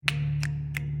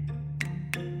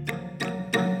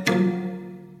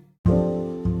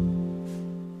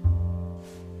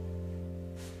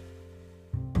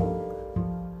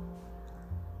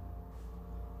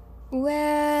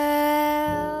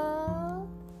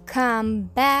welcome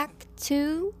back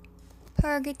to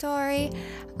Purgatory.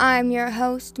 I'm your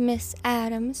host, Miss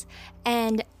Adams,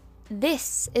 and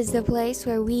this is the place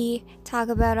where we talk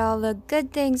about all the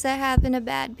good things that happen to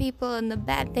bad people and the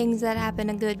bad things that happen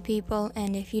to good people.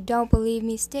 And if you don't believe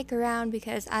me, stick around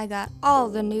because I got all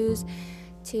the news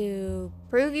to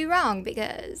prove you wrong,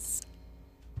 because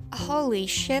holy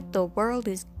shit, the world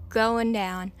is going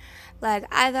down. Like,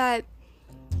 I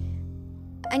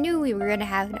knew we were gonna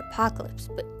have an apocalypse,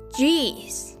 but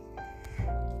jeez.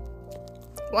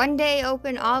 One day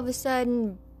open, all of a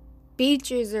sudden,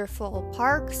 beaches are full,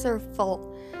 parks are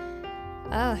full.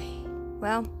 Oh,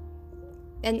 well.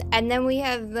 And then we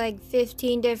have like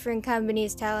 15 different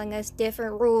companies telling us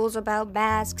different rules about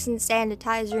masks and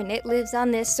sanitizer, and it lives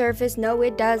on this surface. No,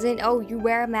 it doesn't. Oh, you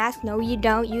wear a mask. No, you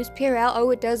don't. Use Purell. Oh,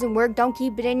 it doesn't work. Don't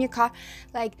keep it in your car.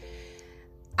 Like,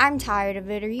 I'm tired of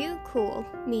it. Are you? Cool.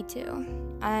 Me too.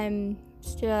 I'm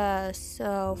just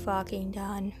so fucking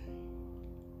done.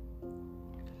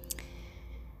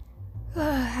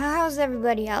 How's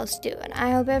everybody else doing?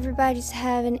 I hope everybody's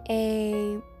having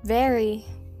a very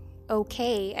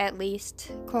okay, at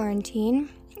least, quarantine.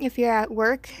 If you're at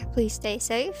work, please stay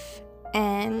safe.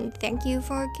 And thank you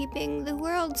for keeping the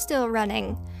world still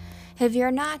running. If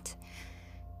you're not,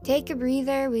 take a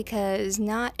breather, because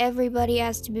not everybody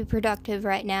has to be productive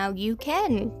right now. You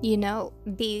can,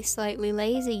 be slightly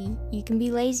lazy. You can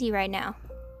be lazy right now.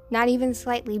 Not even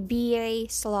slightly, be a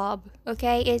slob,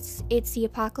 okay? It's the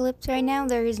apocalypse right now.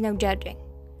 There is no judging.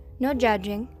 No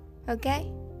judging, okay?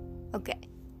 Okay.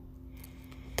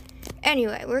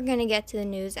 Anyway, we're gonna get to the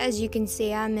news. As you can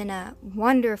see, I'm in a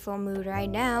wonderful mood right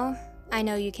now. I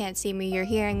know you can't see me, you're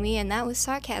hearing me, and that was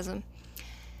sarcasm.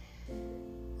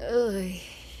 Ugh.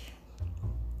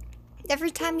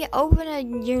 Every time you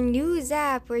open your news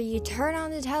app or you turn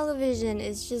on the television,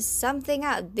 it's just something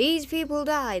out. These people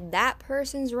died. That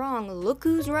person's wrong. Look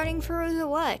who's running for the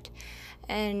what.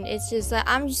 And it's just like,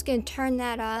 I'm just going to turn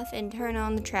that off and turn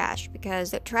on the trash,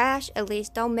 because the trash at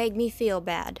least don't make me feel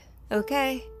bad.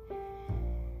 Okay?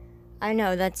 I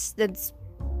know that's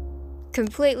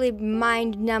completely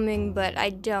mind-numbing, but I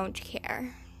don't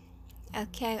care.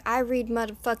 Okay? I read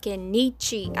motherfucking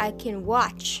Nietzsche. I can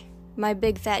watch My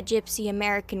Big Fat Gypsy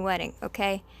American Wedding,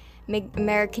 okay?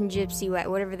 American Gypsy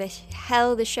Wedding, whatever the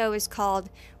hell the show is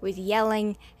called, with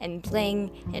yelling and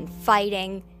bling and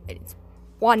fighting. It's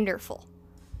wonderful.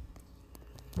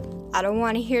 I don't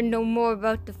want to hear no more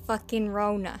about the fucking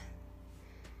Rona.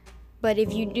 But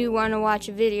if you do want to watch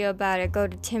a video about it, go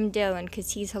to Tim Dillon,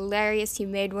 because he's hilarious. He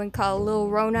made one called Lil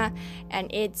Rona,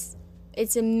 and it's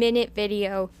a minute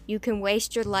video. You can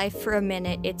waste your life for a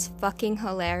minute. It's fucking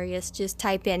hilarious. Just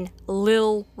type in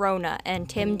Lil Rona and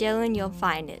Tim Dillon, you'll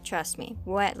find it. Trust me.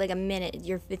 What? Like a minute.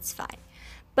 It's fine.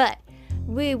 But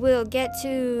we will get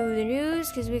to the news,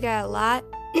 because we got a lot.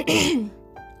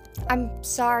 I'm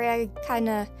sorry I kind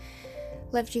of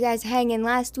left you guys hanging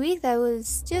last week. That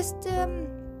was just,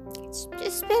 it's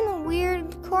just been a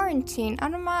weird quarantine.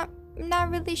 I'm not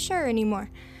really sure anymore.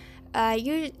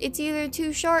 It's either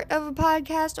too short of a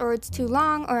podcast, or it's too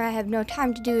long, or I have no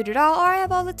time to do it at all, or I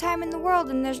have all the time in the world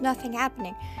and there's nothing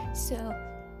happening. So,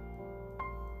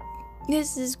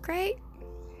 this is great.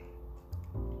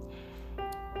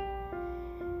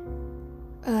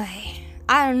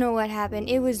 I don't know what happened.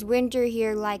 It was winter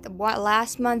here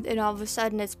last month, and all of a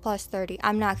sudden it's plus 30.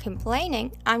 I'm not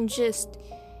complaining. I'm just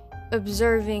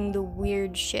observing the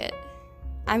weird shit.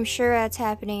 I'm sure that's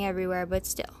happening everywhere, but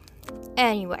still.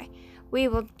 Anyway, we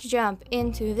will jump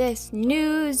into this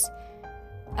news.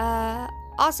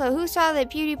 Also, who saw that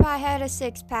PewDiePie had a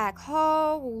six-pack?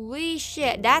 Holy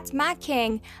shit, that's my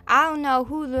king. I don't know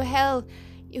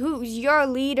who's your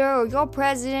leader or your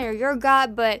president or your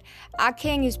god, but our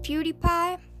king is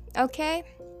PewDiePie, okay?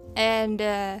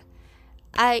 And,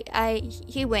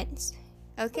 he wins,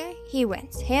 okay? He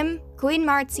wins. Him, Queen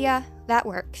Marcia, that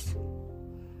works.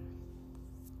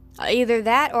 Either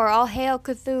that or all hail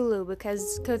Cthulhu,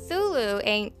 because Cthulhu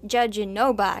ain't judging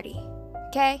nobody,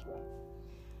 okay?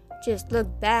 Just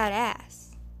look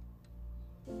badass.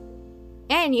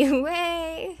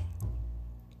 Anyway,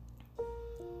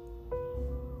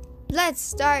 let's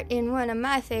start in one of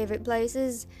my favorite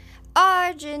places,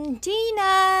 Argentina.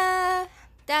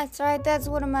 That's right, that's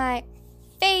one of my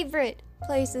favorite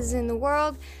places in the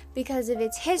world because of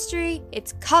its history,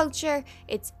 its culture,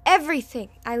 its everything.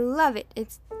 I love it.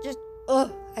 It's just,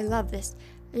 I love this.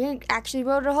 I actually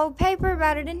wrote a whole paper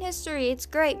about it in history. It's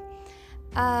great.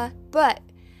 But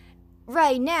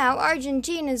right now,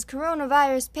 Argentina's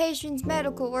coronavirus patients,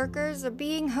 medical workers are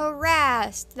being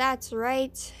harassed. That's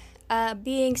right.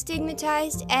 Being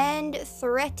stigmatized and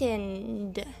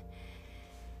threatened.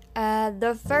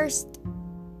 The first,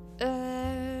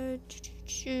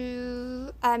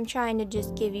 I'm trying to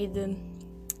just give you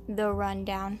the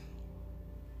rundown.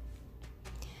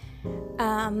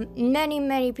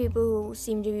 Many people who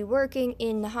seem to be working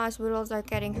in the hospitals are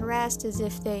getting harassed as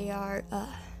if they are,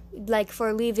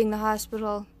 for leaving the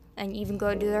hospital and even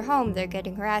going to their home. They're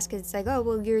getting harassed because it's like, oh,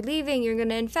 well, you're leaving, you're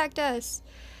gonna infect us.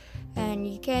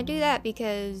 And you can't do that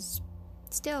because,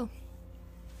 still.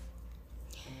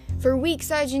 For weeks,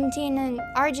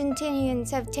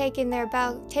 Argentinians have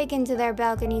taken to their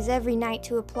balconies every night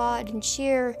to applaud and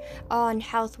cheer on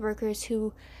health workers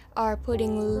who are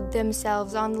putting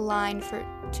themselves on the line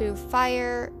to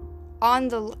fire on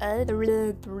the.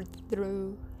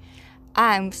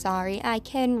 I'm sorry, I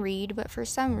can read, but for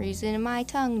some reason my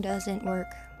tongue doesn't work.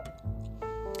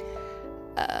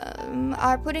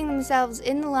 Are putting themselves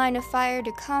in the line of fire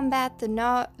to combat the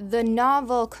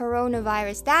novel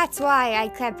coronavirus. That's why I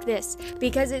kept this,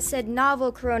 because it said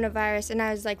novel coronavirus, and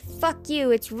I was like, fuck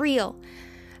you, it's real.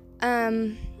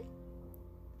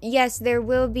 Yes, there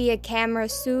will be a camera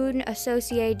soon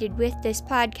associated with this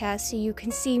podcast, so you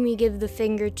can see me give the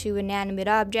finger to inanimate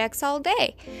objects all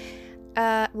day.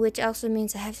 Which also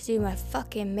means I have to do my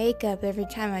fucking makeup every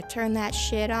time I turn that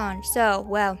shit on. So,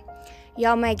 well,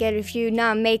 y'all might get a few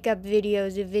non-makeup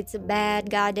videos if it's a bad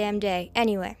goddamn day.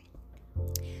 Anyway,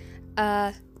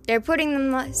 they're putting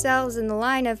themselves in the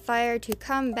line of fire to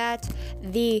combat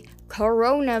the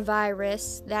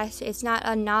coronavirus. It's not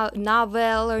a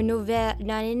novel or novelle.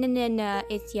 No.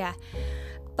 It's, yeah.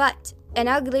 But an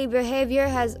ugly behavior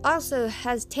has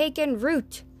taken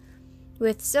root,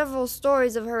 with several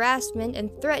stories of harassment and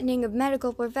threatening of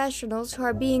medical professionals who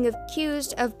are being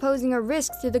accused of posing a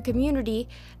risk to the community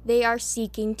they are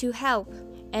seeking to help.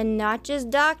 And not just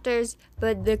doctors,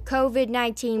 but the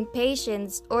COVID-19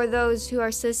 patients or those who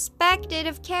are suspected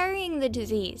of carrying the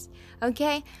disease.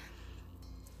 Okay?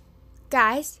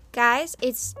 Guys,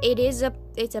 it's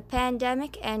a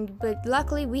pandemic, but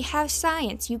luckily we have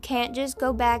science. You can't just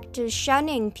go back to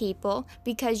shunning people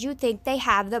because you think they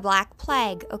have the Black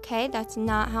Plague, okay? That's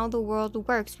not how the world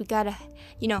works. We gotta,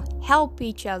 help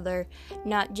each other,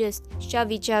 not just shove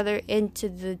each other into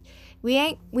the.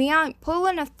 We aren't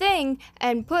pulling a thing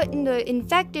and putting the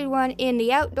infected one in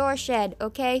the outdoor shed,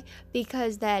 okay?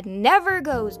 Because that never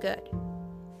goes good.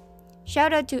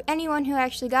 Shout out to anyone who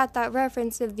actually got that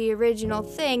reference of the original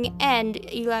Thing and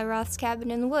Eli Roth's Cabin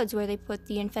in the Woods, where they put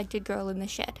the infected girl in the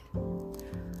shed.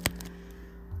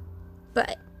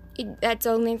 But that's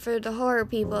only for the horror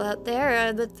people out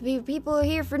there. The people who are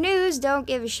here for news don't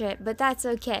give a shit, but that's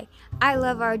okay. I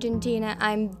love Argentina.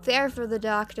 I'm there for the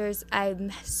doctors.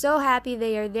 I'm so happy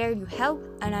they are there to help,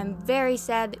 and I'm very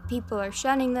sad that people are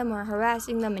shunning them or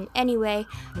harassing them in any way.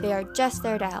 They are just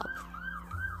there to help.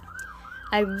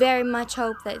 I very much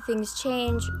hope that things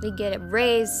change, they get it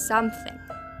raised, something.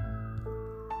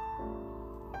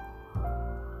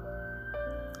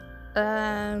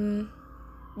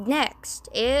 Next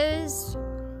is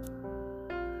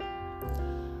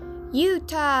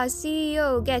Utah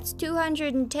CEO gets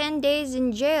 210 days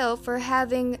in jail for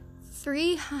having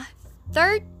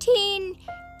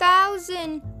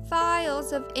 13,000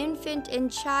 files of infant and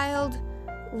child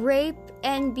rape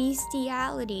and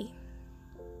bestiality.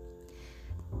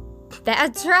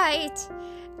 That's right.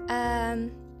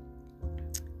 The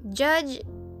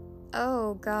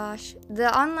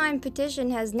online petition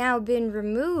has now been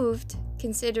removed,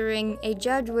 considering a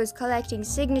judge was collecting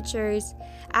signatures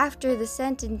after the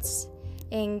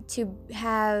sentencing to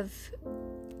have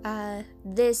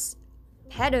this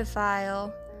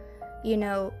pedophile,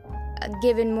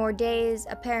 given more days.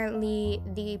 Apparently,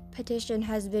 the petition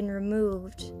has been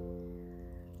removed.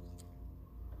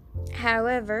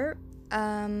 However,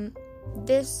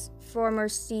 this former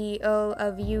CEO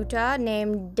of Utah,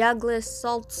 named Douglas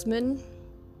Saltzman,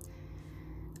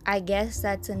 I guess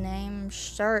that's a name.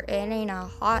 Sure, it ain't a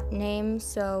hot name,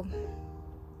 so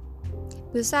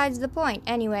besides the point.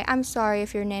 Anyway, I'm sorry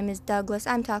if your name is Douglas.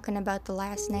 I'm talking about the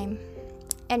last name.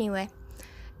 Anyway,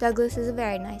 Douglas is a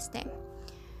very nice name.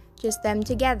 Just them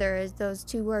together, as those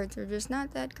two words are just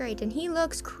not that great. And he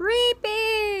looks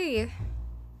creepy!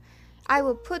 I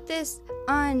will put this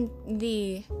on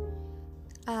the,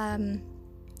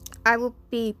 I will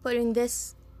be putting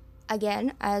this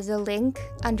again as a link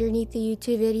underneath the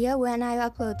YouTube video when I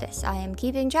upload this. I am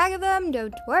keeping track of them,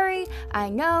 don't worry. I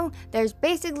know there's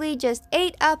basically just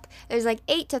 8 up. There's like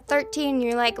 8 to 13, and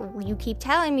you're like, you keep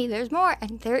telling me there's more,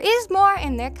 and there is more,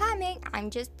 and they're coming. I'm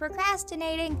just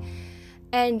procrastinating.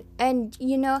 And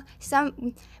you know,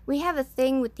 we have a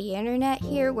thing with the internet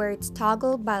here where it's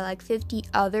toggled by like 50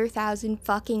 other thousand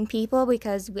fucking people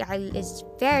because it's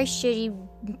very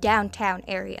shitty downtown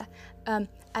area.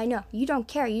 I know you don't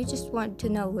care, you just want to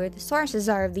know where the sources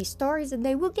are of these stories, and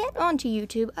they will get onto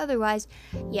YouTube otherwise.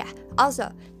 Yeah.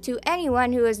 Also, to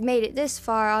anyone who has made it this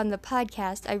far on the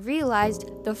podcast, I realized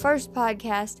the first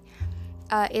podcast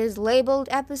is labeled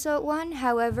episode 1.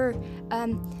 However,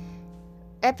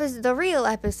 the real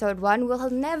episode 1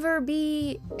 will never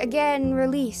be again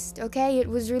released, okay? It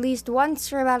was released once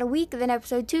for about a week, then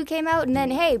episode 2 came out, and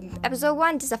then, hey, episode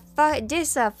 1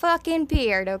 fucking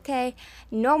appeared, okay?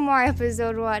 No more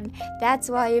episode 1.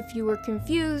 That's why if you were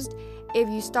confused, if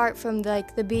you start from,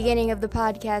 like, the beginning of the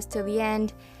podcast to the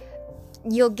end,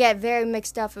 you'll get very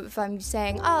mixed up if I'm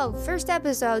saying, oh, first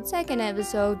episode, second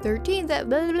episode, 13th, blah,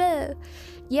 blah, blah.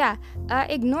 Yeah,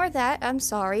 ignore that. I'm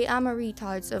sorry. I'm a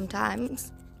retard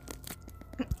sometimes.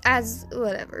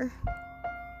 Whatever.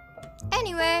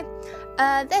 Anyway,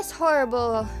 this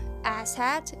horrible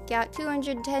asshat got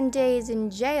 210 days in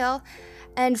jail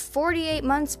and 48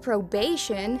 months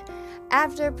probation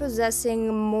after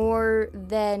possessing more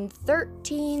than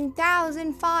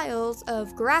 13,000 files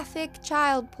of graphic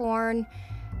child porn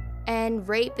and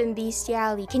rape and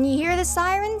bestiality. Can you hear the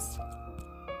sirens?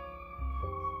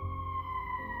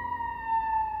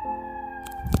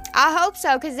 I hope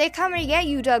so, because they're coming to get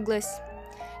you, Douglas.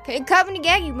 They're coming to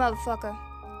get you, motherfucker.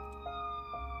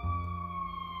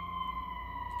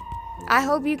 I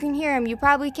hope you can hear them. You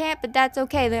probably can't, but that's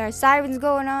okay. There are sirens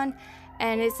going on,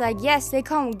 and it's like, yes, they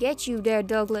come get you there,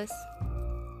 Douglas.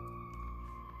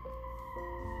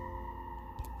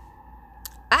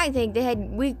 I think they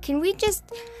had... Can we just...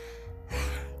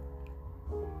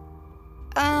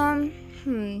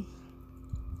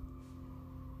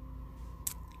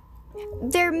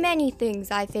 There are many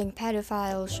things I think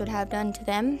pedophiles should have done to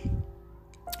them.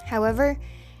 However,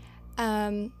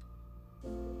 I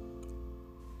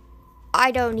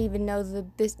don't even know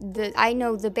I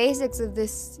know the basics of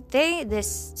this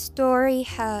story,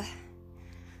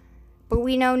 but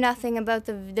we know nothing about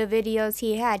the videos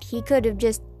he had. He could have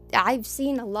just... I've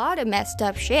seen a lot of messed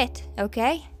up shit,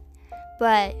 okay?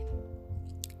 But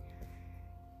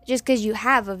just because you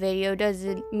have a video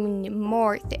doesn't mean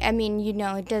more.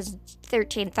 It does.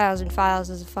 13,000 files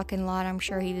is a fucking lot. I'm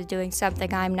sure he was doing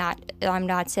something. I'm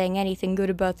not saying anything good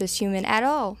about this human at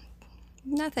all.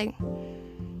 Nothing.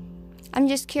 I'm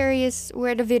just curious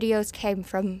where the videos came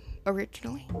from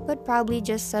originally. But probably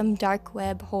just some dark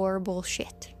web horrible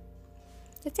shit.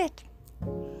 That's it.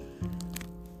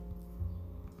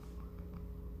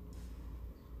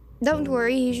 Don't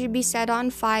worry, he should be set on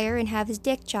fire and have his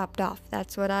dick chopped off.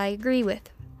 That's what I agree with.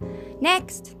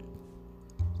 Next.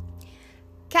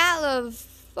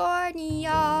 California.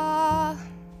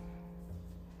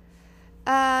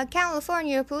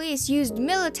 California police used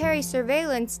military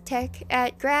surveillance tech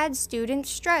at grad student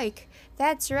strike.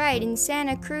 That's right, in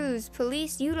Santa Cruz,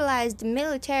 police utilized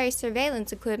military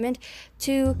surveillance equipment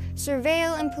to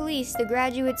surveil and police the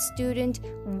graduate student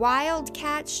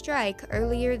wildcat strike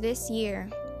earlier this year.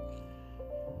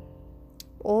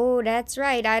 Oh, that's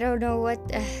right. I don't know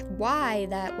why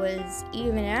that was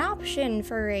even an option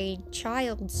for a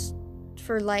child's,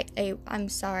 I'm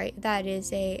sorry, that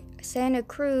is a Santa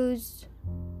Cruz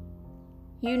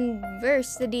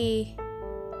University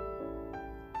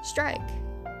strike.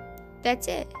 That's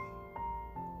it.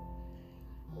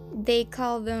 They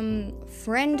call them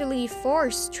friendly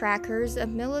force trackers, a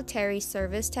military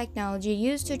service technology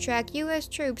used to track U.S.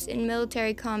 troops in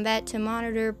military combat to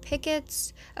monitor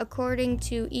pickets, according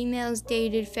to emails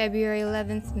dated February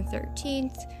 11th and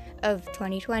 13th of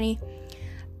 2020.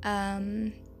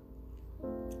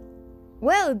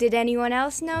 Well, did anyone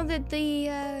else know that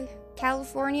the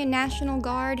California National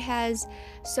Guard has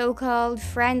so-called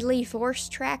friendly force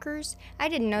trackers? I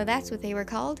didn't know that's what they were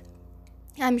called.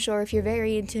 I'm sure if you're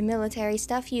very into military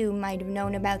stuff, you might have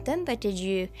known about them, but did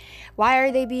you? Why are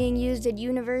they being used at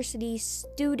university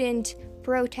student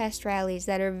protest rallies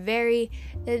that are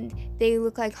they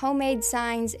look like homemade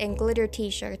signs and glitter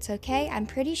t-shirts, okay? I'm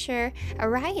pretty sure a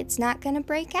riot's not gonna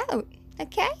break out,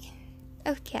 okay?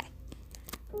 Okay.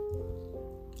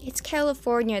 It's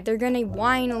California. They're gonna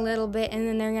whine a little bit and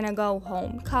then they're gonna go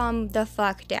home. Calm the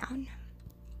fuck down.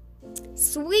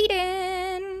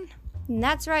 Sweden!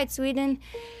 That's right, Sweden.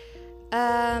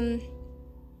 You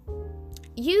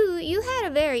had a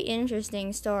very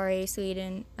interesting story,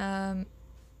 Sweden. How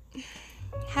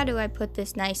do I put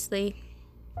this nicely?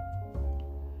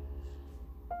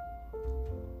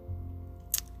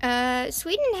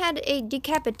 Sweden had a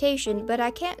decapitation, but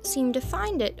I can't seem to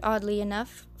find it, oddly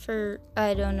enough, for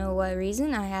I don't know what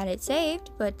reason. I had it saved,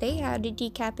 but they had a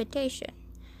decapitation.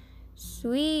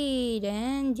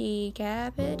 Sweden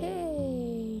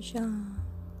decapitation.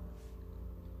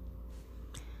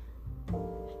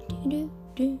 Do,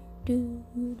 do, do,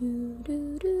 do,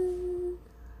 do, do.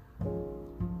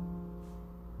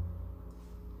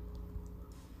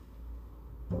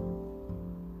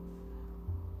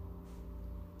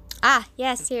 Ah,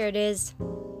 yes, here it is.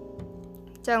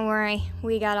 Don't worry,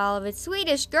 we got all of it.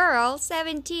 Swedish girl,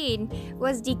 17,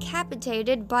 was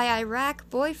decapitated by Iraq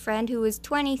boyfriend who was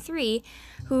 23,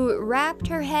 who wrapped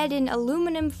her head in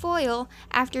aluminum foil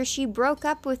after she broke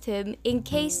up with him in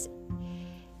case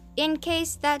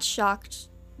that shocked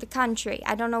the country.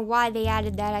 I don't know why they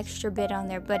added that extra bit on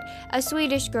there, but a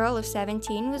Swedish girl of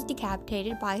 17 was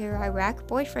decapitated by her Iraq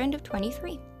boyfriend of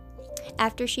 23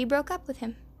 after she broke up with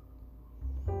him.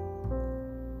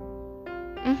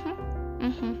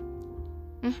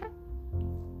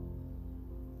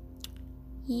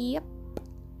 Yep.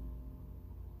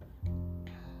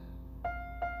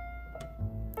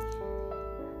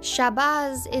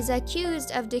 Shabazz is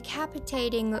accused of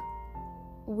decapitating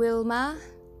Wilma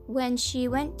when she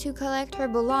went to collect her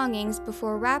belongings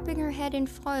before wrapping her head in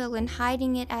foil and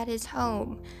hiding it at his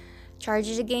home.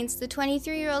 Charges against the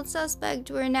 23-year-old suspect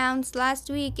were announced last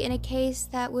week in a case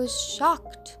that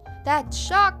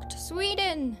shocked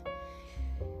Sweden,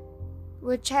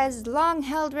 which has long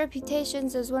held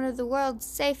reputations as one of the world's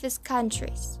safest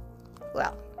countries.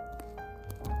 Well,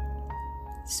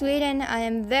 Sweden, I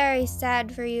am very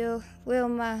sad for you.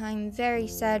 Wilma, I'm very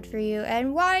sad for you.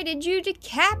 And why did you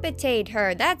decapitate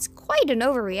her? That's quite an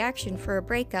overreaction for a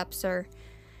breakup, sir.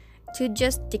 To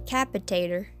just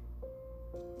decapitate her.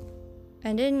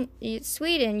 And in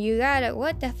Sweden, you got it.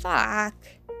 What the fuck?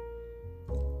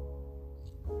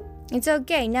 It's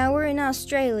okay. Now we're in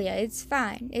Australia. It's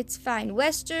fine. It's fine.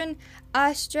 Western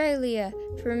Australian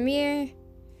Premier.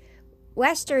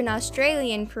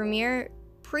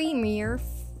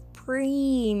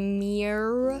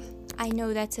 I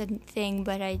know that's a thing,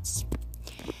 but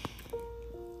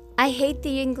I hate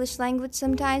the English language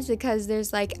sometimes because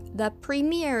there's like the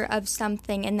premier of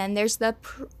something, and then there's the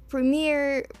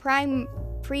premier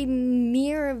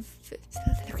of.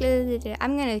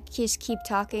 I'm gonna just keep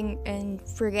talking and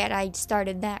forget I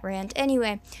started that rant.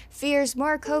 Anyway, fears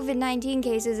more COVID-19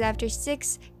 cases after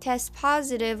 6 test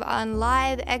positive on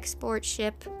live export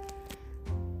ship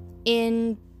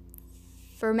in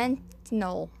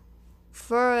Fremantle.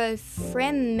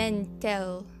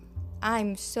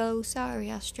 I'm so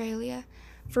sorry, Australia.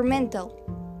 Fremantle.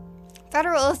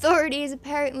 Federal authorities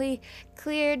apparently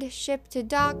cleared ship to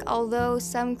dock, although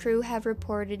some crew have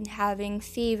reported having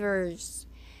fevers.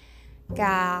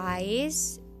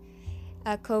 Guys,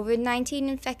 a COVID-19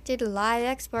 infected live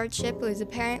export ship was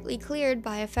apparently cleared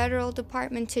by a federal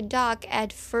department to dock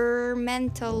at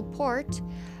Fremantle Port,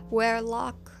 where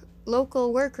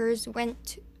local workers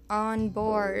went on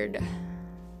board.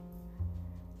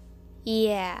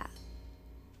 Yeah.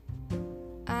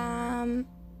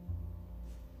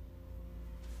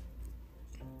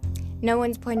 No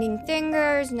one's pointing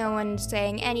fingers, no one's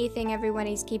saying anything,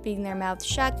 everybody's keeping their mouth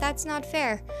shut. That's not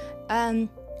fair. I'm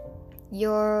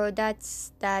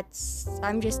just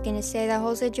gonna say that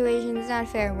whole situation is not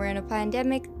fair. We're in a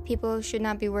pandemic. People should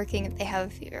not be working if they have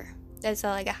a fever. That's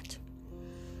all I got.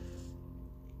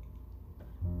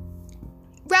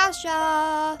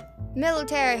 Russia!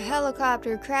 Military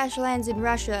helicopter crash lands in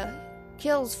Russia.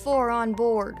 Kills 4 on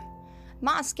board.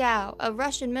 Moscow, a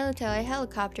Russian military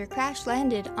helicopter crash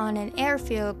landed on an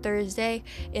airfield Thursday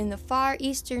in the far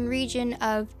eastern region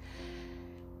of...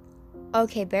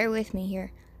 Okay, bear with me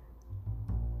here.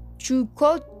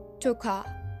 Chukotka.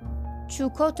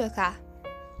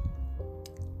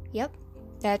 Yep,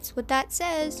 that's what that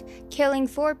says. Killing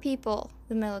 4 people,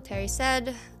 the military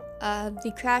said.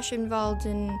 The crash involved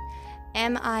an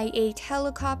Mi-8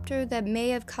 helicopter that may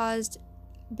have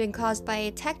been caused by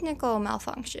a technical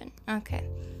malfunction. Okay.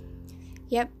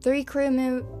 Yep, 3 crew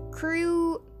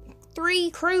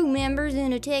members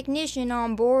and a technician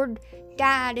on board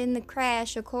died in the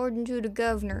crash, according to the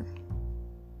governor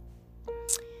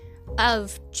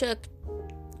of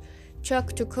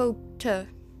Chukotka.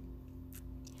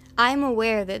 I'm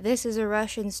aware that this is a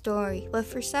Russian story, but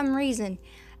for some reason,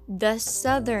 the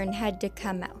Southern had to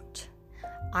come out.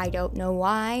 I don't know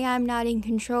why. I'm not in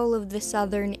control of the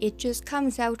Southern. It just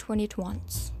comes out when it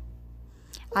wants.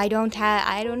 I don't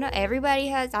know.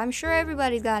 I'm sure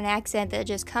everybody's got an accent that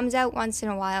just comes out once in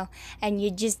a while, and you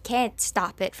just can't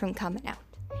stop it from coming out.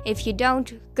 If you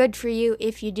don't, good for you.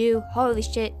 If you do, holy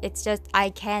shit, it's just, I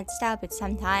can't stop it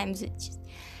sometimes. It's just,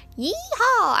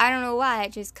 yeehaw! I don't know why,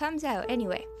 it just comes out.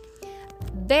 Anyway,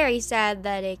 very sad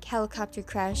that a helicopter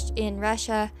crashed in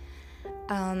Russia.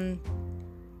 I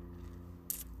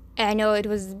know it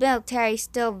was military,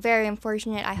 still very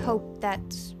unfortunate. I hope that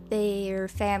their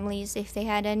families, if they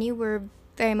had any, were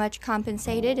very much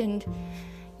compensated, and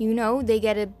they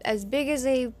get as big as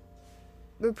a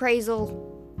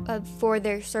reprisal for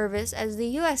their service as the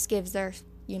U.S. gives their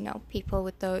people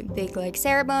with the big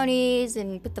ceremonies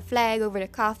and put the flag over the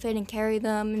coffin and carry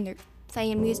them, and they're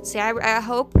playing music. See, I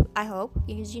hope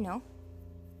because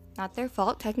not their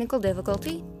fault, technical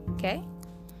difficulty. Okay.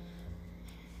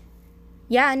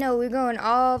 Yeah, no, we're going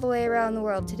all the way around the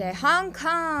world today. Hong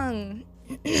Kong!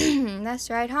 That's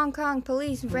right, Hong Kong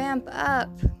police ramp up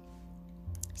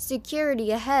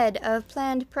security ahead of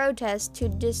planned protests to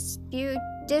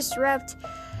disrupt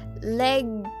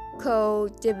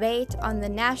LegCo debate on the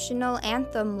national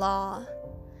anthem law.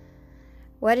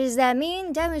 What does that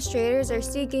mean? Demonstrators are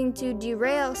seeking to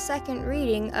derail second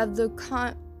reading of the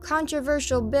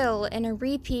controversial bill in a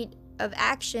repeat of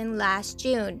action last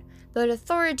June. But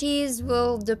authorities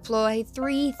will deploy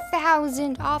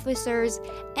 3,000 officers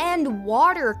and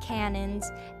water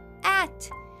cannons at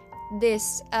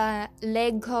this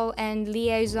LegCo and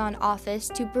liaison office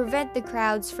to prevent the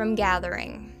crowds from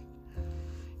gathering.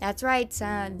 That's right,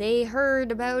 they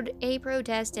heard about a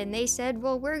protest and they said,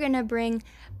 well, we're gonna bring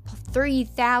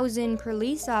 3,000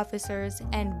 police officers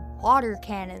and water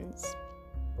cannons.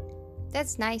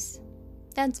 That's nice.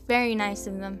 That's very nice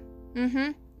of them.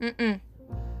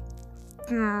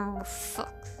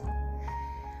 Fuck.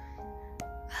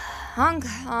 Hong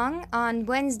Kong on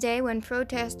Wednesday, when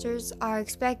protesters are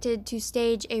expected to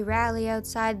stage a rally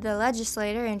outside the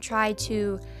legislature and try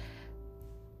to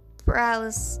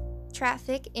paralyze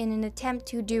traffic in an attempt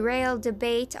to derail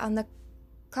debate on the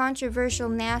controversial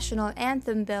national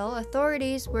anthem bill,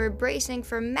 authorities were bracing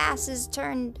for masses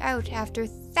turned out after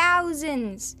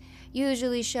thousands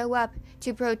usually show up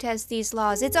to protest these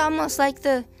laws. It's almost like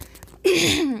the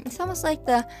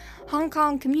Hong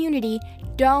Kong community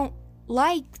don't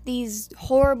like these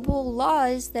horrible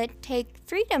laws that take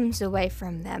freedoms away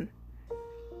from them.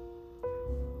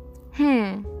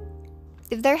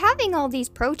 If they're having all these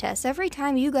protests every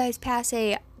time you guys pass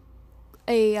a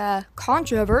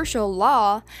controversial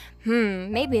law,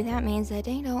 maybe that means that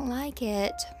they don't like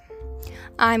it.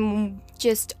 I'm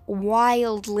just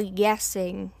wildly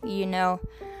guessing,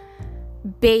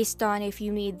 based on if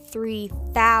you need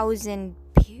 3,000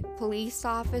 police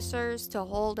officers to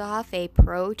hold off a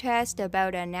protest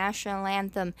about a national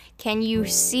anthem. Can you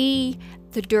see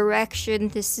the direction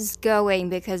this is going?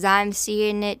 Because I'm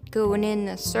seeing it going in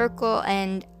a circle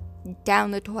and down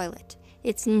the toilet.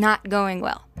 It's not going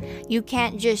well. You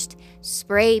can't just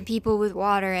spray people with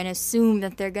water and assume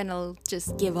that they're gonna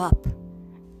just give up.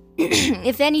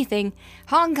 If anything,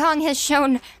 Hong Kong has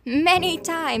shown many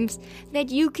times that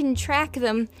you can track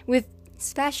them with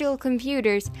special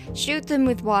computers, shoot them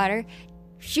with water,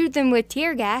 shoot them with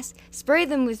tear gas, spray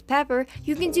them with pepper.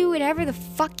 You can do whatever the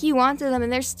fuck you want to them,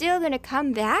 and they're still gonna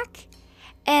come back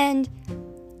and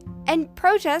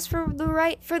protest for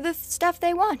the stuff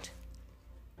they want.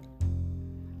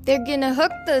 They're gonna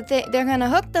hook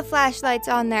the flashlights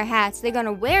on their hats. They're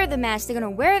gonna wear the masks. They're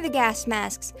gonna wear the gas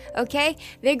masks. Okay?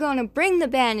 They're gonna bring the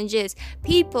bandages.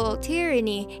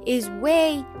 Tyranny is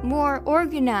way more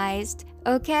organized,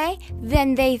 okay,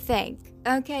 than they think.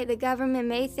 Okay, the government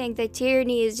may think that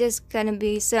tyranny is just gonna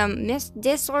be some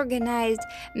disorganized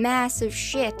mass of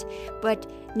shit,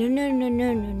 but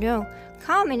no.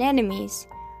 Common enemies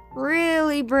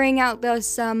really bring out those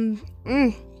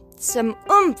some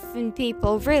oomph in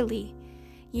people, really.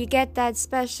 You get that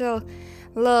special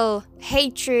little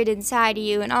hatred inside of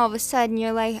you, and all of a sudden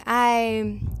you're like,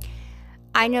 I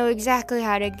know exactly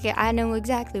I know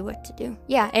exactly what to do.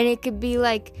 Yeah, and it could be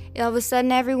like, all of a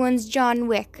sudden everyone's John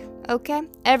Wick, okay?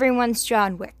 Everyone's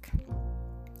John Wick.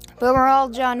 But we're all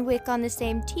John Wick on the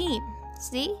same team.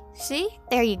 See?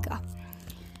 There you go.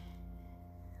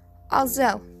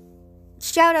 Also,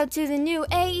 shout out to the new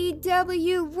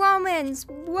AEW Women's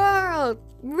World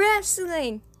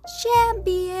Wrestling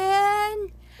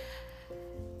Champion,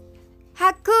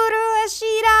 Hikaru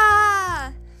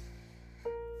Ashida.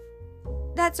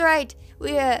 That's right.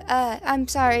 I'm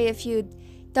sorry if you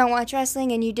don't watch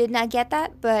wrestling and you did not get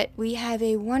that, but we have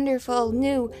a wonderful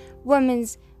new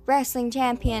women's wrestling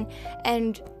champion,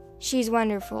 and she's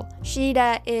wonderful.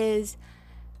 Shida is,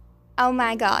 oh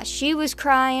my gosh, she was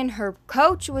crying. Her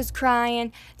coach was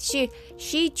crying.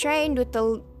 She trained with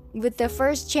the with the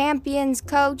first champions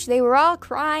coach. They were all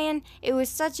crying. It was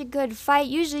such a good fight.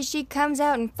 Usually she comes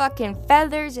out in fucking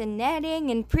feathers and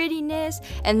netting and prettiness.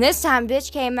 And this time,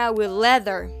 bitch came out with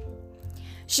leather.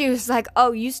 She was like,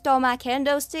 oh, you stole my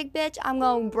kendo stick, bitch? I'm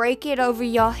gonna break it over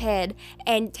your head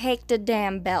and take the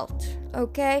damn belt,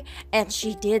 okay? And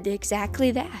she did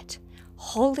exactly that.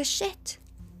 Holy shit.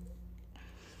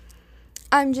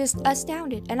 I'm just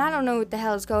astounded. And I don't know what the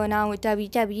hell is going on with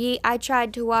WWE. I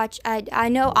tried to watch. I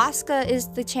know Asuka is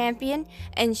the champion,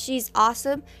 and she's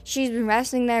awesome. She's been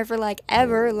wrestling there for, like,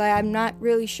 ever. Like, I'm not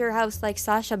really sure how, like,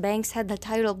 Sasha Banks had the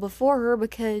title before her,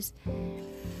 because...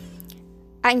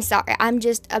 I'm sorry, I'm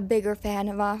just a bigger fan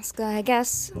of Asuka, I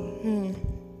guess.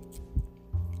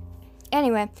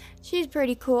 Anyway, she's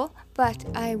pretty cool, but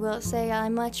I will say I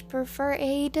much prefer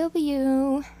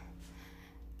AEW.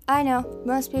 I know,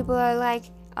 most people are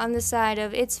like on the side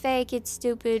of it's fake, it's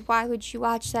stupid, why would you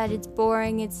watch that, it's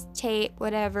boring, it's tape,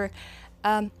 whatever.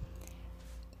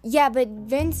 Yeah, but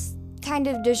Vince kind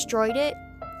of destroyed it.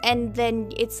 And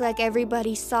then it's like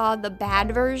everybody saw the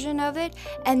bad version of it.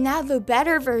 And now the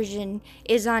better version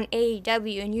is on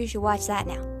AEW. And you should watch that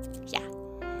now. Yeah.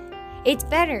 It's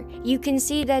better. You can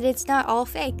see that it's not all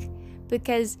fake.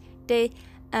 Because they...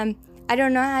 I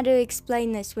don't know how to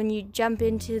explain this when you jump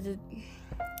into the...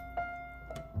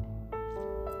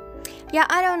 Yeah,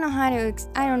 I don't know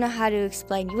how to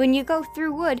explain. When you go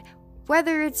through wood,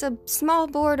 whether it's a small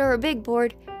board or a big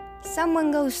board, someone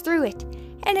goes through it.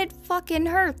 And it fucking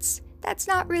hurts. That's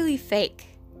not really fake.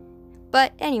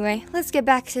 But anyway, let's get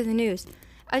back to the news.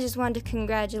 I just wanted to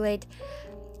congratulate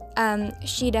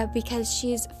Shida because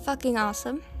she's fucking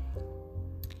awesome.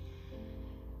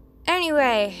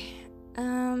 Anyway,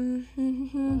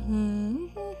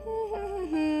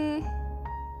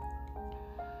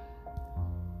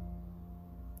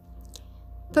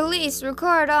 police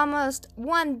record almost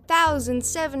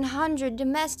 1,700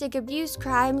 domestic abuse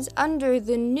crimes under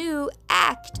the new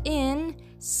act in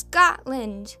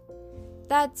Scotland.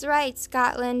 That's right,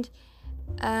 Scotland.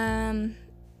 Yeah,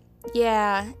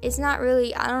 it's not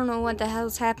really, I don't know what the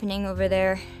hell's happening over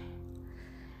there.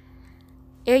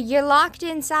 You're locked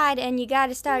inside and you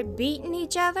gotta start beating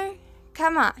each other?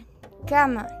 Come on.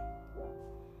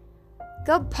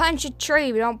 Go punch a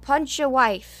tree, but don't punch your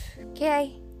wife,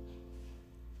 okay?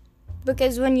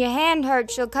 Because when your hand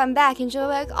hurts, she'll come back and she'll be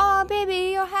like, oh,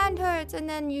 baby, your hand hurts. And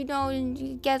then, you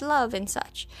get love and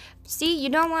such. See, you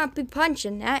don't want to be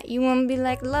punching that. You want to be,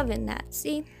 like, loving that.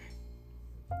 See?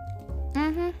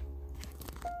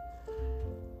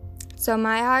 So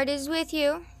my heart is with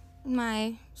you,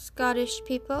 my Scottish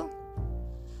people.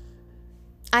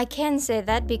 I can say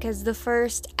that because the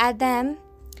first Adam,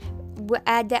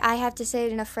 I have to say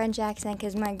it in a French accent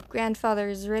because my grandfather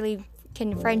is really...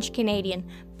 French Canadian,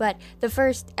 but the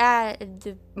first my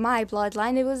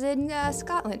bloodline, it was in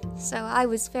Scotland, so I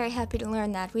was very happy to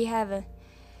learn that. We have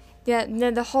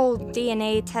the whole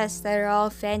DNA tests that are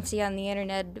all fancy on the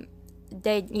internet.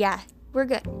 We're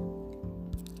good.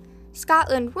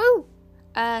 Scotland, woo!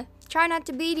 Try not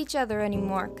to beat each other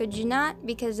anymore, could you not?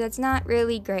 Because that's not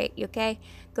really great, okay?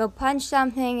 Go punch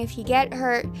something. If you get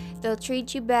hurt, they'll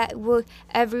treat you better.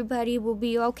 Everybody will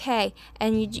be okay,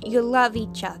 and you'll love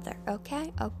each other,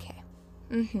 okay? Okay.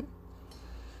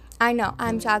 I know,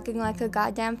 I'm talking like a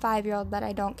goddamn 5-year-old, but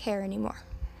I don't care anymore.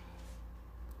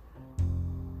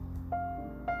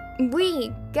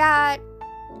 We got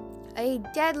a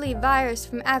deadly virus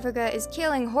from Africa is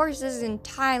killing horses in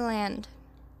Thailand.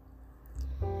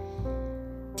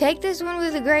 Take this one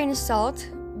with a grain of salt,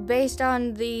 based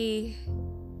on the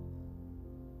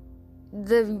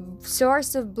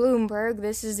source of Bloomberg.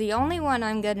 This is the only one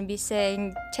I'm going to be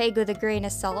saying take with a grain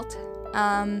of salt,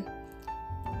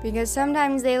 because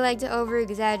sometimes they like to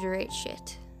over-exaggerate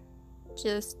shit.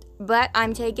 But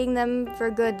I'm taking them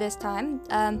for good this time.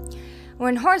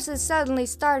 When horses suddenly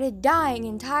started dying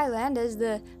in Thailand as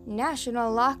the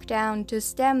national lockdown to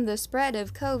stem the spread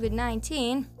of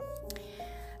COVID-19,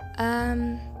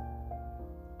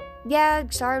 yeah,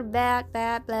 started blah.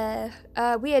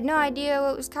 We had no idea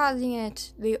what was causing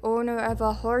it. The owner of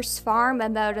a horse farm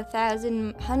about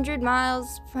 1,100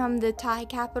 miles from the Thai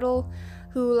capital,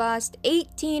 who lost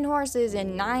 18 horses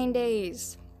in 9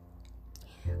 days.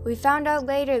 We found out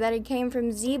later that it came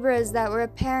from zebras that were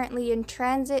apparently in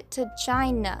transit to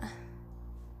China.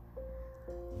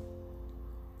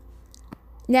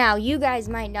 Now, you guys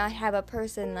might not have a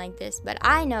person like this, but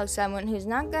I know someone who's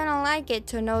not gonna like it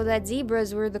to know that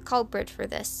zebras were the culprit for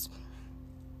this.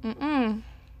 Mr.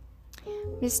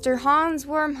 Hans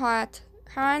Wormhat,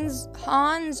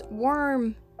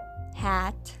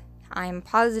 I'm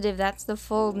positive that's the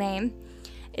full name,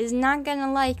 is not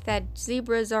gonna like that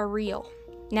zebras are real.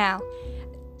 Now,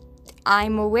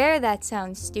 I'm aware that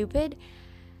sounds stupid.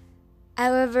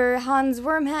 However, Hans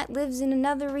Wormhat lives in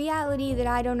another reality that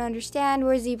I don't understand,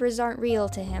 where zebras aren't real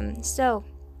to him. So,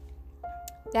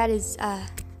 that is, I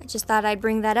just thought I'd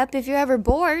bring that up. If you're ever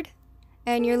bored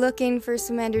and you're looking for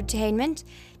some entertainment,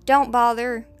 don't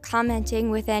bother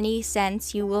commenting with any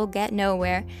sense. You will get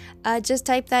nowhere. Just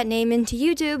type that name into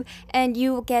YouTube and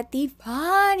you will get the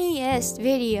funniest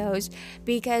videos,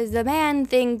 because the man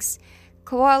thinks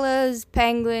koalas,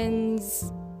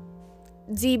 penguins,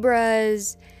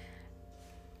 zebras,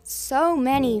 so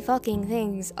many fucking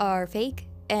things are fake.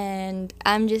 And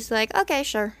I'm just like, okay,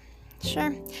 sure.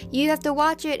 You have to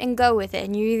watch it and go with it.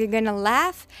 And you're either gonna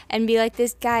laugh and be like,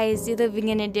 this guy is living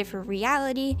in a different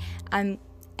reality,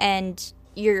 and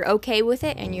you're okay with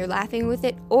it and you're laughing with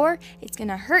it, or it's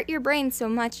gonna hurt your brain so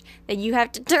much that you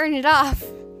have to turn it off.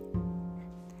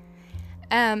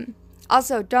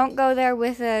 Also, don't go there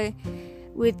with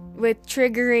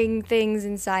triggering things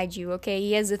inside you, okay?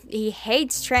 He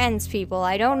hates trans people.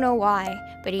 I don't know why,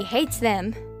 but he hates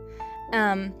them.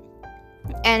 And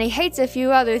he hates a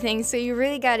few other things, so you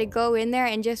really gotta go in there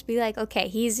and just be like, okay,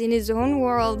 he's in his own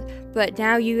world, but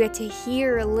now you get to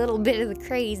hear a little bit of the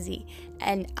crazy,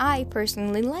 and I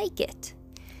personally like it.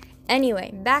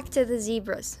 Anyway, back to the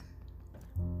zebras.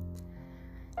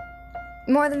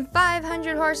 More than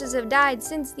 500 horses have died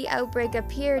since the outbreak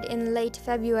appeared in late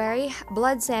February.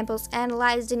 Blood samples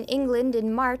analyzed in England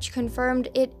in March confirmed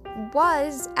it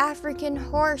was African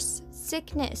horse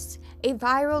sickness, a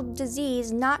viral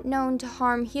disease not known to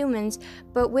harm humans,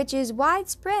 but which is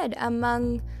widespread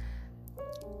among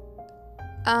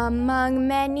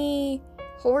many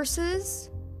horses,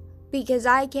 because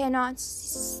I cannot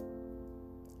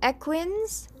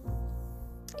equines,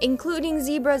 including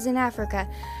zebras in Africa.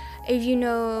 If you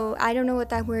know, I don't know what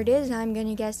that word is, I'm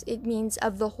gonna guess it means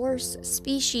of the horse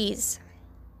species.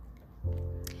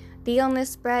 The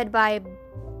illness spread by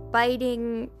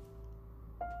biting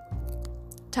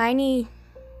by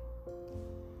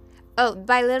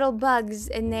little bugs,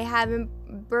 and they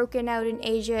haven't broken out in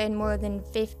Asia in more than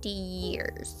 50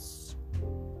 years.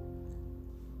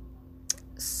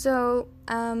 So,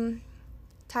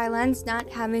 Thailand's not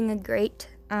having a great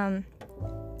time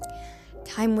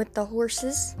with the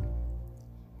horses.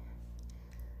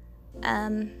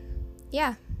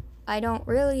 Yeah, I don't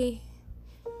really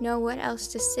know what else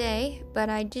to say, but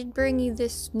I did bring you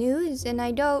this news, and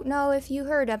I don't know if you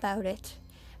heard about it.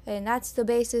 And that's the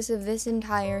basis of this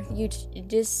entire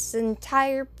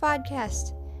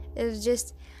podcast. It was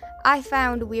just, I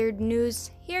found weird news.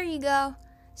 Here you go.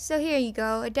 So here you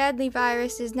go. A deadly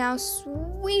virus is now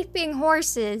sweeping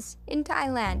horses in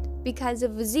Thailand because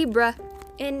of a zebra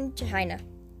in China.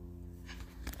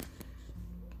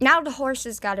 Now the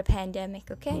horses got a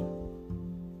pandemic, okay?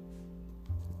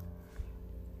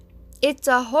 It's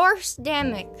a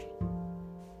horse-demic.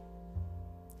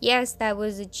 Yes, that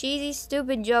was a cheesy,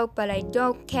 stupid joke, but I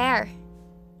don't care.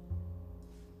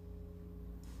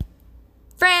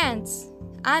 France,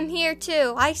 I'm here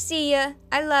too. I see ya.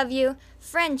 I love you.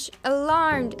 French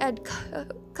alarmed at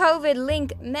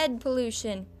COVID-linked med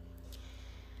pollution.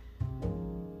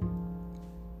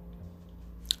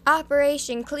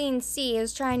 Operation Clean Sea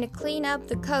is trying to clean up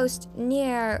the coast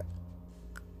near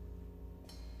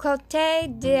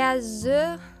Côte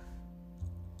d'Azur.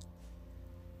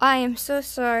 I am so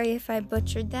sorry if I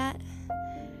butchered that.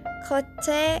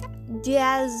 Côte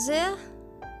d'Azur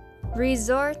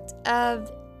resort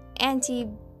of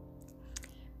Antibes.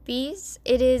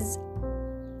 It is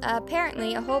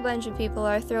apparently a whole bunch of people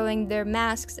are throwing their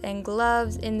masks and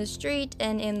gloves in the street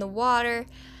and in the water,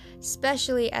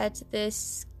 especially at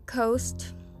this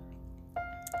coast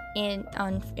in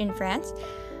France.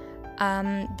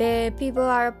 The people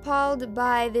are appalled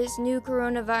by this new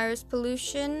coronavirus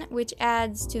pollution, which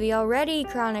adds to the already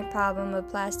chronic problem of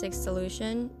plastic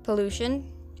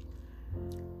pollution.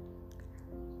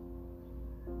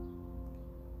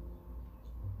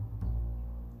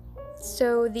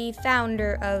 So the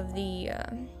founder of the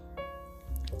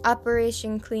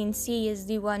Operation Clean Sea is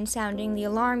the one sounding the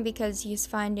alarm, because he's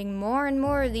finding more and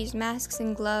more of these masks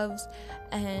and gloves.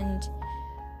 And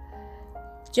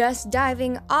just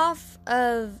diving off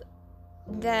of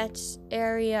that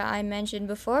area I mentioned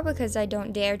before, because I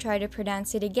don't dare try to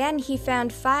pronounce it again, he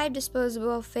found 5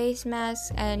 disposable face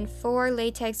masks and 4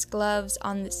 latex gloves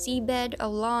on the seabed,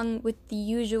 along with the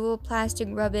usual plastic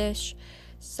rubbish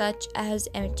such as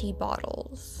empty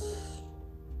bottles.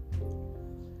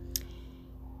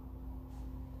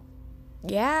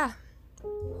 Yeah.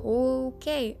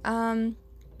 Okay.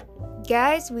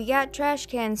 Guys, we got trash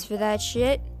cans for that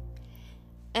shit.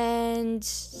 And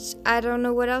and I don't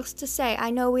know what else to say.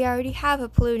 I know we already have a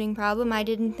polluting problem. I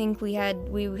didn't think we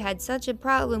had such a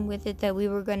problem with it that we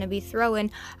were going to be throwing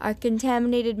our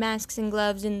contaminated masks and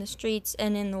gloves in the streets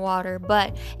and in the water.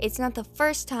 But it's not the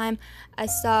first time I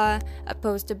saw a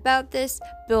post about this.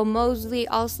 Bill Moseley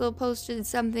also posted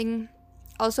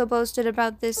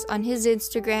about this on his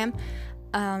Instagram.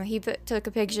 He took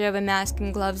a picture of a mask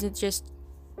and gloves. It's just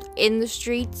in the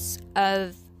streets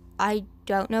of, I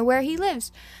don't know where he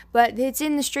lives, but it's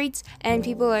in the streets, and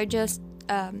people are just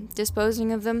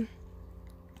disposing of them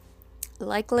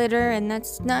like litter, and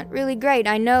that's not really great.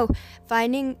 I know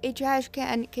finding a trash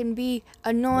can be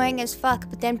annoying as fuck,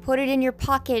 but then put it in your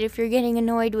pocket if you're getting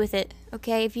annoyed with it,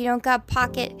 okay? If you don't got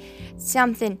pocket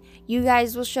something, you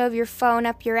guys will shove your phone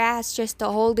up your ass just to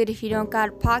hold it if you don't got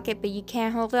a pocket, but you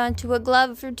can't hold on to a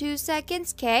glove for 2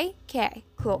 seconds, okay? Okay,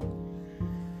 cool.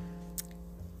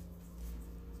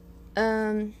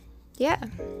 Yeah.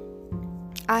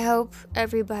 I hope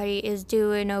everybody is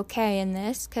doing okay in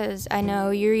this, because I know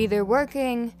you're either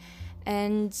working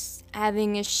and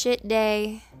having a shit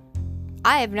day.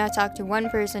 I have not talked to one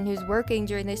person who's working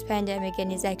during this pandemic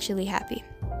and is actually happy.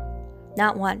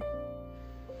 Not one.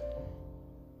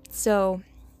 So,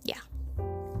 yeah.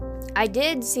 I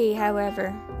did see,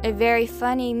 however, a very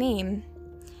funny meme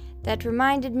that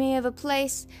reminded me of a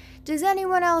place. Does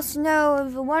anyone else know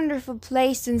of a wonderful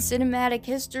place in cinematic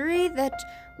history that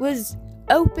was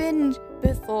opened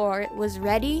before it was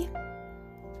ready?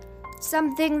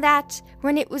 Something that,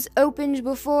 when it was opened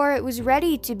before it was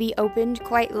ready to be opened,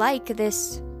 quite like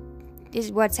this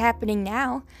is what's happening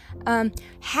now.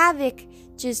 Havoc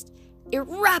just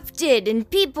erupted and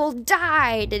people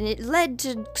died, and it led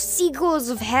to sequels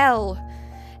of hell.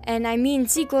 And I mean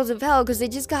sequels of hell because they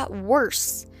just got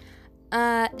worse.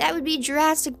 That would be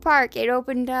Jurassic Park. It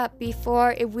opened up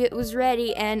before it was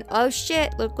ready, and oh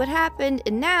shit, look what happened.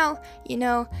 And now,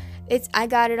 I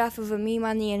got it off of a meme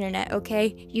on the internet,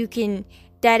 okay?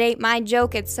 That ain't my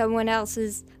joke, it's someone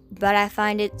else's, but I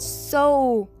find it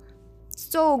so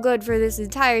good for this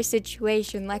entire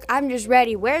situation. Like, I'm just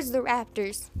ready. Where's the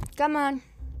raptors? Come on.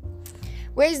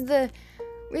 Where's the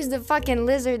fucking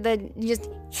lizard that just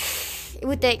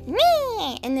with the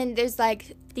meh, and then there's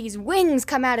like these wings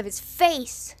come out of his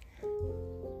face.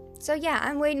 So yeah,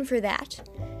 I'm waiting for that.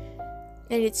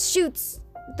 And it shoots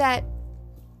that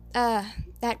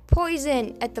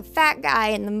poison at the fat guy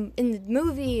in the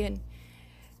movie, and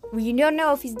you don't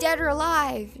know if he's dead or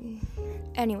alive.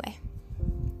 Anyway,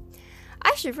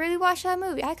 I should really watch that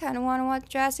movie. I kind of want to watch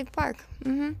Jurassic Park.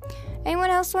 Anyone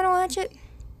else want to watch it?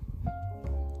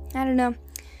 I don't know.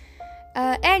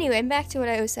 Anyway, back to what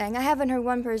I was saying. I haven't heard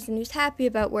one person who's happy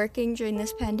about working during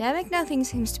this pandemic. Nothing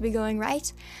seems to be going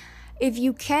right. If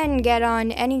you can get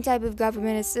on any type of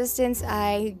government assistance,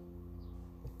 I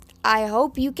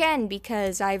hope you can,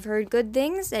 because I've heard good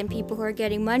things, and people who are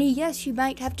getting money, yes, you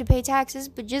might have to pay taxes,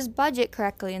 but just budget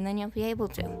correctly, and then you'll be able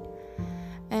to.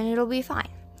 And it'll be fine.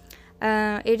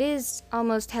 It is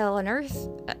almost hell on earth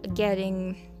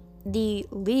getting the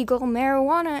legal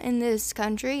marijuana in this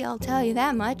country, I'll tell you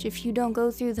that much. If you don't go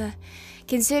through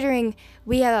considering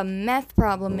we have a meth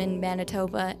problem in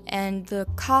Manitoba, and the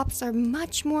cops are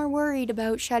much more worried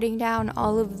about shutting down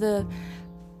all of the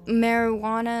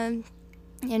marijuana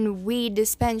and weed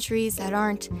dispensaries that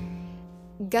aren't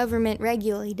government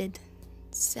regulated.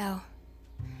 So,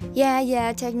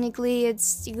 yeah, technically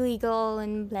it's illegal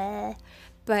and blah,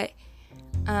 but,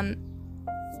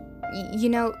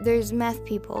 there's meth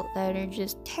people that are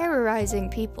just terrorizing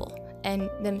people and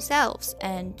themselves,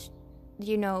 and,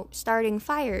 starting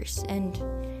fires and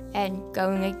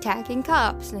going attacking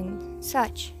cops and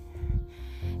such.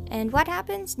 And what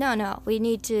happens? No, we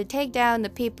need to take down the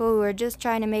people who are just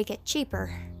trying to make it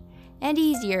cheaper and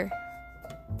easier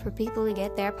for people to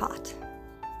get their pot.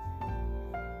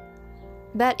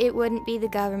 But it wouldn't be the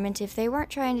government if they weren't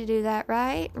trying to do that,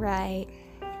 right? Right.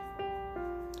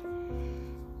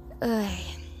 Ugh.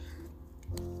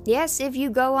 Yes, if you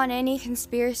go on any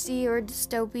conspiracy or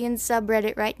dystopian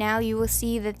subreddit right now, you will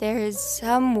see that there is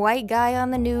some white guy on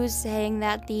the news saying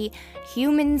that the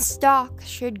human stock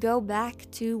should go back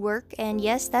to work. And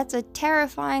yes, that's a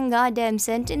terrifying goddamn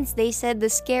sentence. They said the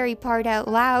scary part out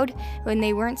loud when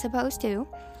they weren't supposed to.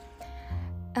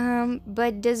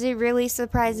 But does it really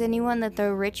surprise anyone that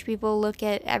the rich people look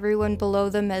at everyone below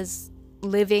them as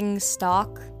living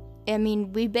stock? I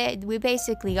mean, we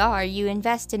basically are. You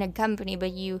invest in a company,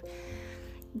 but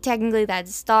technically that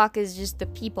stock is just the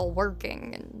people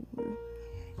working.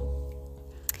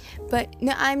 But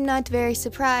no, I'm not very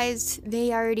surprised.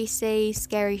 They already say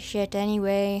scary shit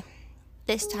anyway.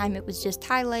 This time it was just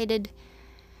highlighted.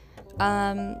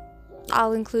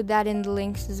 I'll include that in the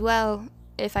links as well.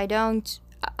 If I don't,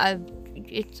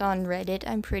 it's on Reddit.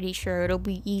 I'm pretty sure it'll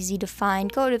be easy to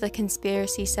find. Go to the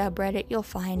conspiracy subreddit. You'll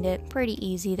find it. Pretty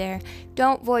easy there.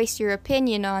 Don't voice your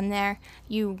opinion on there.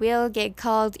 You will get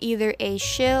called either a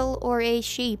shill or a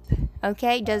sheep.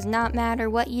 Okay? Does not matter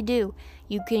what you do.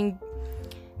 You can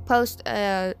post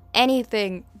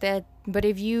anything but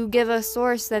if you give a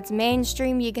source that's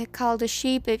mainstream, you get called a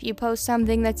sheep. If you post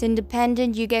something that's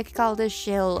independent, you get called a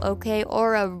shill, okay?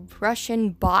 Or a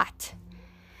Russian bot.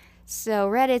 So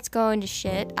Reddit's going to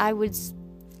shit. I would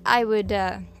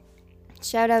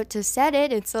shout out to Set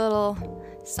It. It's a little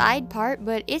side part,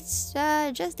 but it's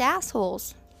just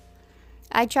assholes.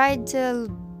 I tried to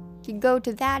go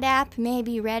to that app,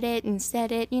 maybe Reddit and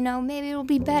Set It. Maybe it'll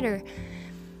be better.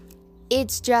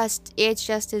 It's just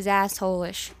as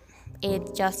asshole-ish.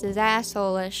 It's just as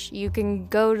asshole-ish. You can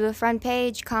go to the front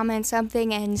page, comment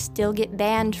something, and still get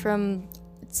banned from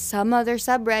some other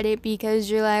subreddit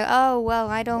because you're like, oh, well,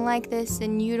 I don't like this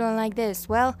and you don't like this.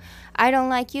 Well, I don't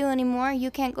like you anymore. You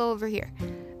can't go over here.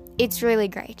 It's really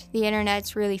great. The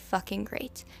internet's really fucking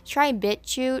great. Try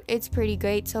BitChute. It's pretty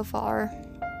great so far.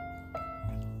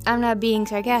 I'm not being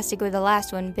sarcastic with the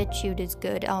last one. BitChute is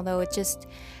good, although it just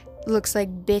looks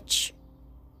like bitch.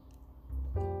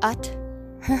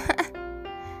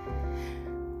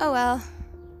 Oh well.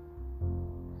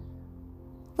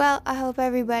 Well, I hope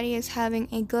everybody is having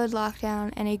a good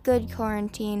lockdown and a good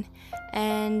quarantine.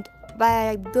 And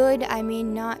by good, I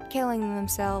mean not killing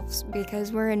themselves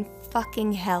because we're in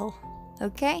fucking hell.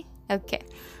 Okay? Okay.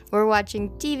 We're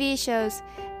watching TV shows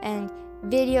and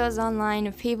videos online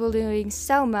of people doing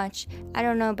so much. I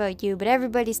don't know about you, but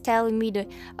everybody's telling me to,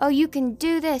 oh, you can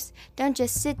do this. Don't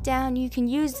just sit down. You can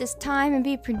use this time and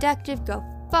be productive. Go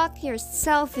fuck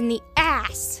yourself in the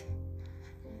ass.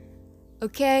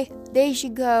 Okay? They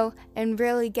should go and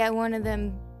really get one of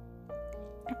them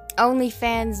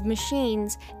OnlyFans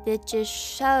machines that just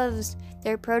shoves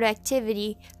their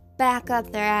productivity back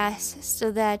up their ass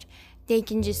so that they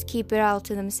can just keep it all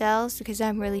to themselves, because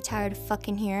I'm really tired of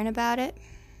fucking hearing about it.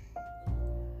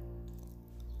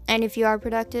 And if you are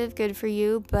productive, good for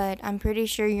you, but I'm pretty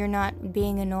sure you're not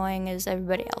being annoying as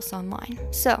everybody else online.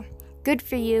 So, good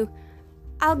for you.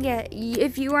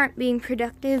 If you aren't being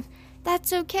productive,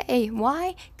 that's okay.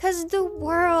 Why? Because the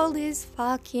world is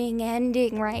fucking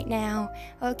ending right now,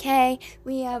 okay?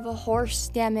 We have a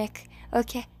Horse-Demic,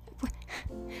 okay?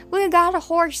 We got a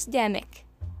Horse-Demic.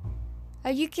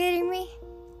 Are you kidding me?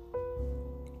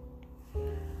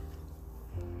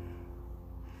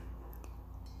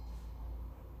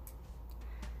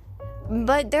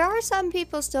 But there are some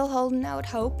people still holding out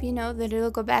hope, that it'll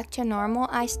go back to normal.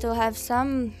 I still have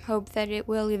some hope that it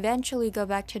will eventually go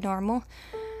back to normal.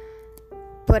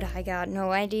 But I got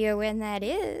no idea when that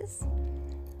is.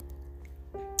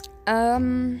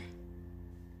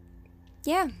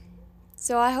 Yeah.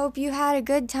 So I hope you had a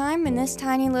good time in this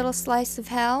tiny little slice of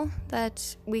hell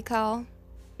that we call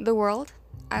the world.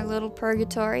 Our little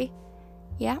purgatory.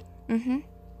 Yeah,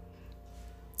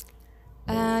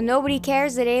 nobody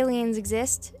cares that aliens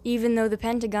exist, even though the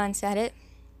Pentagon said it.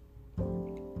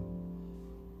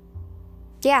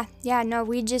 No,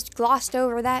 we just glossed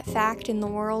over that fact in the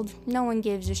world. No one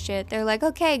gives a shit. They're like,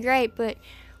 okay, great, but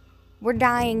we're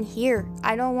dying here.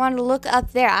 I don't want to look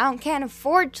up there. Can't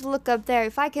afford to look up there.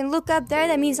 If I can look up there,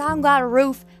 that means I've got a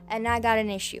roof and I got an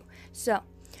issue. So,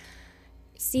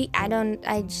 see,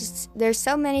 there's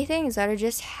so many things that are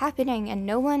just happening and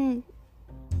no one,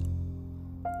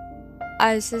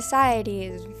 society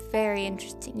is very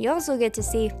interesting. You also get to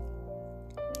see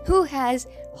who has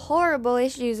horrible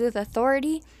issues with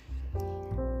authority.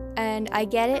 And I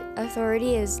get it,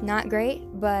 authority is not great,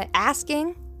 but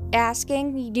asking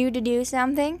you to do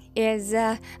something is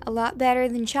a lot better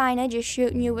than China just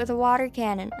shooting you with a water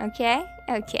cannon, okay?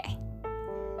 Okay.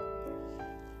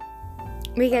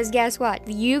 Because guess what?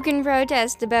 You can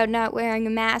protest about not wearing a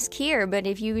mask here, but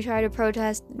if you try to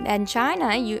protest in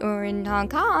China or in Hong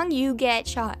Kong, you get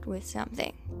shot with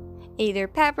something. Either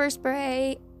pepper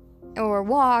spray, or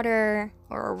water,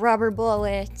 or a rubber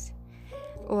bullet,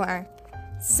 or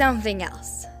something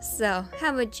else. So,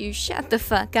 how about you shut the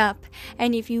fuck up?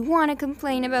 And if you want to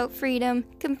complain about freedom,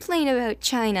 complain about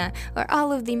China, or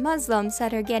all of the Muslims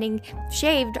that are getting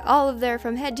shaved all of their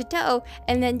from head to toe,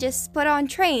 and then just put on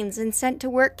trains and sent to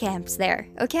work camps there,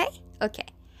 okay? Okay.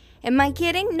 Am I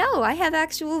kidding? No, I have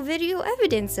actual video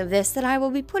evidence of this that I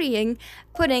will be putting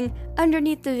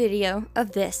underneath the video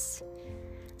of this.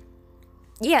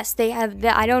 Yes, they have,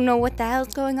 I don't know what the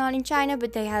hell's going on in China,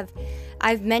 but they have,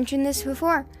 I've mentioned this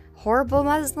before, horrible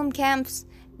Muslim camps.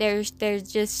 There's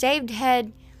just shaved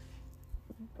head,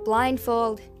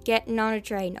 blindfold, getting on a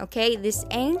train, okay? This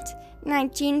ain't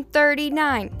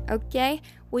 1939, okay?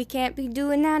 We can't be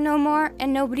doing that no more,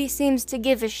 and nobody seems to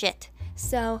give a shit.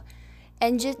 So,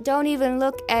 and just don't even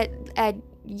look at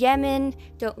Yemen,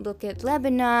 don't look at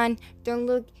Lebanon, don't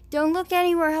look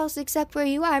anywhere else except where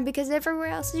you are, because everywhere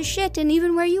else is shit, and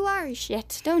even where you are is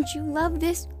shit. Don't you love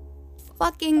this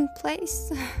fucking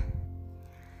place?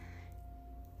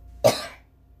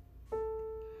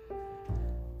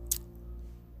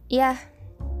 Yeah.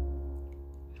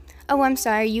 Oh, I'm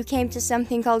sorry, you came to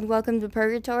something called Welcome to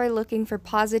Purgatory looking for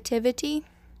positivity?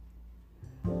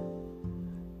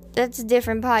 That's a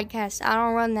different podcast. I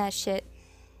don't run that shit.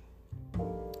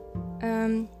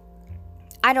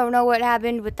 I don't know what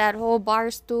happened with that whole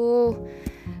Barstool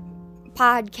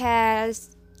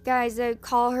podcast, guys that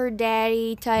call her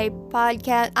daddy type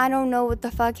podcast. I don't know what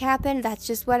the fuck happened. That's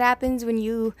just what happens when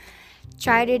you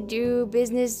try to do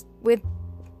business with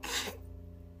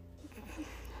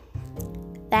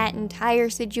that entire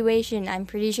situation. I'm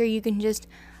pretty sure you can just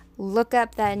look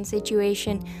up that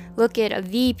situation, look at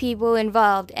the people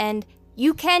involved, and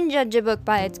you can judge a book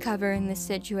by its cover in this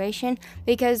situation,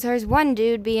 because there's one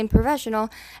dude being professional,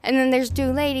 and then there's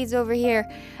two ladies over here,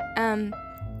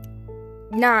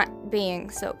 not being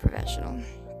so professional,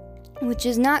 which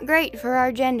is not great for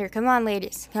our gender. Come on,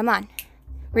 ladies, come on,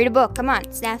 read a book, come on,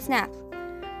 snap.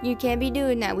 You can't be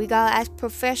doing that. We gotta ask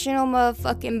professional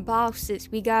motherfucking bosses.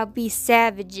 We gotta be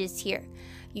savages here.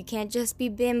 You can't just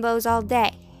be bimbos all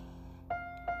day.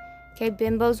 Okay,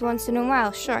 bimbos once in a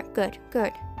while. Sure, good.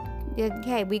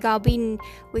 Okay, we gotta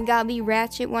be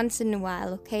ratchet once in a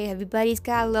while. Okay, everybody's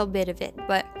got a little bit of it,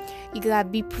 but you gotta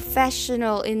be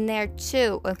professional in there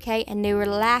too. Okay, and they were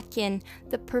lacking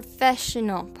the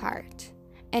professional part.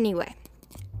 Anyway.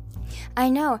 I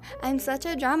know, I'm such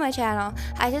a drama channel.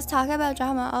 I just talk about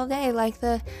drama all day like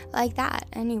that.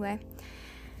 Anyway,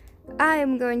 I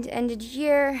am going to end it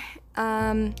here.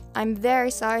 I'm very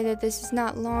sorry that this is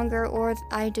not longer, or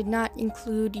I did not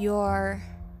include your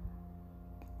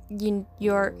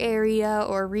area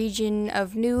or region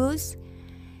of news.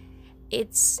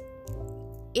 It's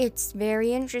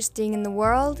very interesting in the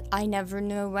world. I never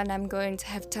know when I'm going to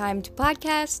have time to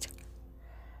podcast.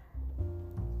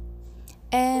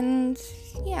 And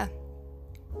yeah,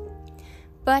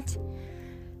 but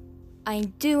I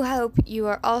do hope you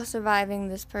are all surviving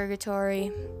this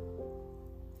purgatory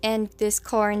and this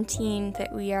quarantine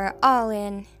that we are all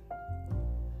in.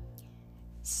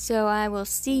 So I will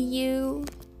see you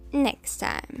next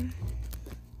time.